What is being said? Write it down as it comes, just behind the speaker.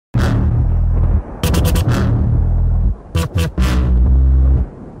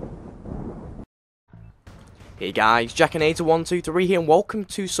Hey guys, jackanater123 here and welcome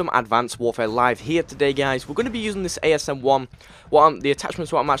to some Advanced Warfare Live here today guys. We're going to be using this ASM-1. The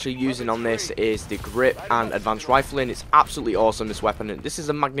attachments what I'm actually using on this is the grip and advanced rifling. It's absolutely awesome, this weapon. This is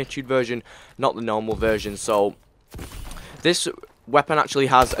a magnitude version, not the normal version. So this weapon actually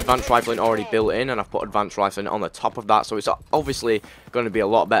has advanced rifling already built in, and I've put advanced rifling on the top of that. So it's obviously going to be a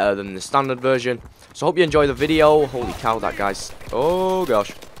lot better than the standard version. So I hope you enjoy the video. Holy cow, that guy's... Oh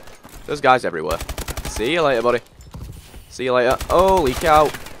gosh. There's guys everywhere. See you later, buddy. See you later. Holy cow.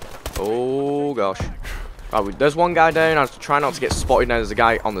 Oh, gosh. Right, there's one guy down. I was trying not to get spotted now. There's a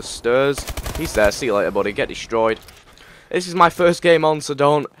guy on the stairs. He's there. See you later, buddy. Get destroyed. This is my first game on, so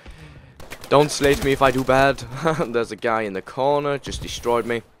don't slate me if I do bad. There's a guy in the corner. Just destroyed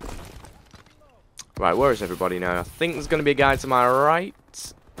me. Right, where is everybody now? I think there's going to be a guy to my right.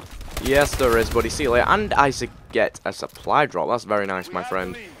 Yes, there is, buddy. See you later. And I get a supply drop. That's very nice, my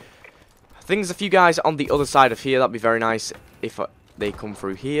friend. I think there's a few guys on the other side of here. That'd be very nice if they come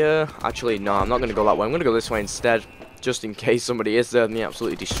through here. Actually, no, I'm not going to go that way. I'm going to go this way instead, just in case somebody is there and they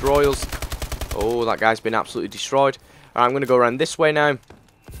absolutely destroy us. Oh, that guy's been absolutely destroyed. Alright, I'm going to go around this way now.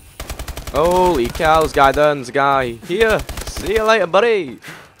 Holy cow, there's a guy there and there's a guy here. See you later, buddy.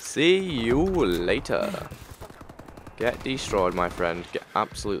 See you later. Get destroyed, my friend. Get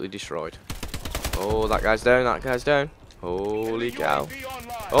absolutely destroyed. Oh, that guy's down, that guy's down. Holy cow.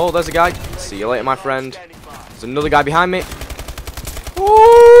 Oh, there's a guy. See you later, my friend. There's another guy behind me.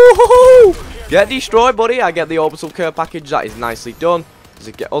 Ooh, get destroyed, buddy. I get the orbital care package. That is nicely done. There's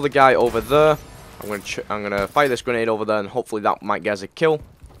a other guy over there. I'm gonna fire this grenade over there, and hopefully that might get us a kill.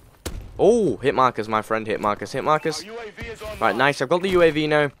 Oh, hit markers, my friend. Hit markers, hit markers. Right, nice. I've got the UAV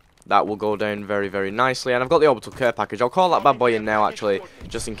now. That will go down very, very nicely. And I've got the orbital care package. I'll call that bad boy in now, actually,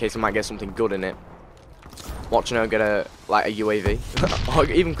 just in case I might get something good in it. Watching her get a UAV. Or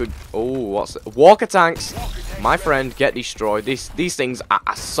even could. Oh, what's it? Walker tanks, my friend, get destroyed. These things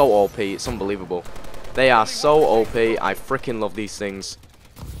are so OP. It's unbelievable. They are so OP. I freaking love these things.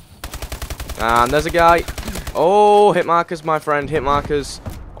 And there's a guy. Oh, hit markers, my friend. Hit markers.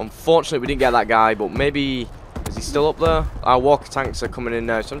 Unfortunately, we didn't get that guy, but maybe is he still up there? Our walker tanks are coming in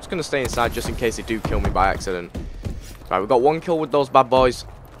now, so I'm just gonna stay inside just in case they do kill me by accident. Right, we've got one kill with those bad boys.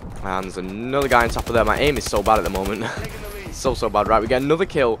 And there's another guy on top of there. My aim is so bad at the moment. so bad. Right, we get another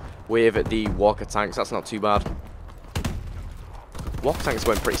kill with the walker tanks. That's not too bad. Walker tanks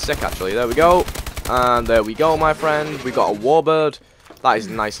going pretty sick, actually. There we go. And there we go, my friend. We got a warbird. That is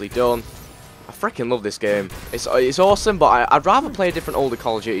nicely done. I freaking love this game. It's awesome, but I'd rather play a different older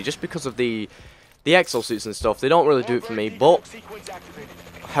Call of Duty just because of the exosuits and stuff. They don't really do it for me, but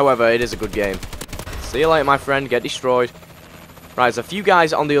however, it is a good game. See you later, my friend. Get destroyed. Right, there's a few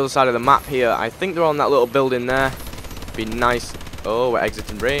guys on the other side of the map here. I think they're on that little building there. Be nice. Oh, we're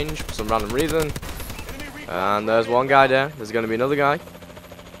exiting range for some random reason. And there's one guy there. There's going to be another guy.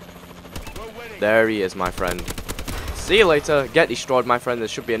 There he is, my friend. See you later. Get destroyed, my friend. There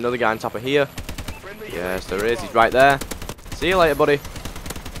should be another guy on top of here. Yes, there is. He's right there. See you later, buddy.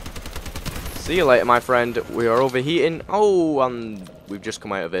 See you later, my friend. We are overheating. Oh, and we've just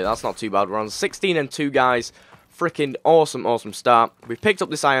come out of it. That's not too bad. We're on 16-2, guys. Freaking awesome start. We picked up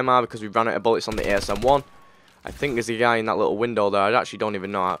this IMR because we ran out of bullets on the ASM-1. I think there's a guy in that little window there. I actually don't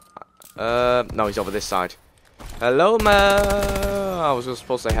even know. No, he's over this side. Hello, man. I was just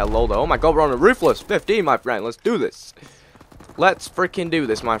supposed to say hello there. Oh my god, we're on a Ruthless 15, my friend. Let's do this. Let's freaking do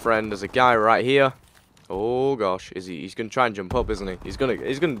this, my friend. There's a guy right here. Oh gosh, he's gonna try and jump up, isn't he? He's gonna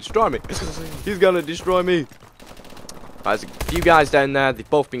destroy me. He's gonna destroy me. Right, there's a few guys down there. They've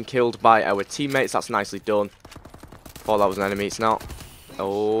both been killed by our teammates. That's nicely done. Thought that was an enemy. It's not.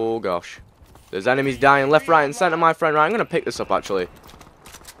 Oh gosh, there's enemies dying left, right, and center, my friend. Right, I'm gonna pick this up actually.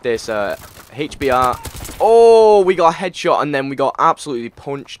 This HBR. Oh, we got a headshot and then we got absolutely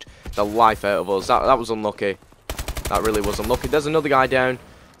punched the life out of us. That was unlucky. That really was unlucky. There's another guy down.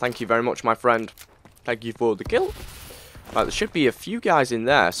 Thank you very much, my friend. Thank you for the kill. Right, there should be a few guys in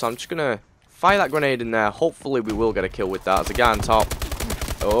there, so I'm just gonna fire that grenade in there. Hopefully we will get a kill with that. There's a guy on top.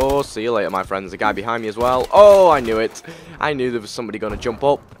 Oh, see you later, my friend. There's a guy behind me as well. Oh, I knew it. I knew there was somebody going to jump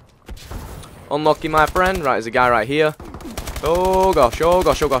up. Unlucky, my friend. Right, there's a guy right here. Oh, gosh. Oh,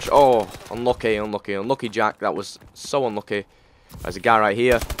 gosh. Oh, gosh. Oh, unlucky, Jack. That was so unlucky. There's a guy right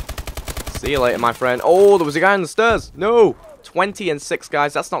here. See you later, my friend. Oh, there was a guy on the stairs. No. 20-6,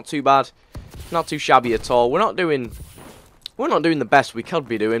 guys. That's not too bad. Not too shabby at all. We're not doing the best we could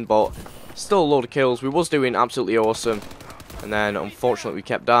be doing, but still a load of kills. We was doing absolutely awesome. And then, unfortunately, we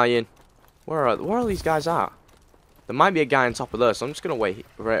kept dying. Where are these guys at? There might be a guy on top of there, so I'm just going to wait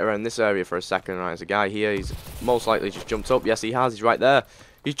right around this area for a second. Right, there's a guy here. He's most likely just jumped up. Yes, he has. He's right there.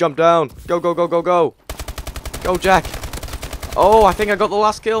 He's jumped down. Go, go, go, go, go. Go, Jack. Oh, I think I got the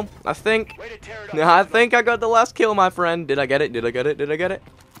last kill. I think I got the last kill, my friend. Did I get it? Did I get it? Did I get it?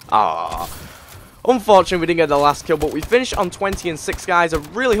 Ah. Unfortunately, we didn't get the last kill, but we finished on 20 and 6, guys. I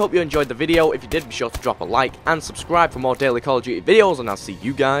really hope you enjoyed the video. If you did, be sure to drop a like and subscribe for more daily Call of Duty videos, and I'll see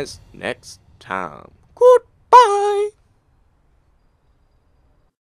you guys next time. Goodbye.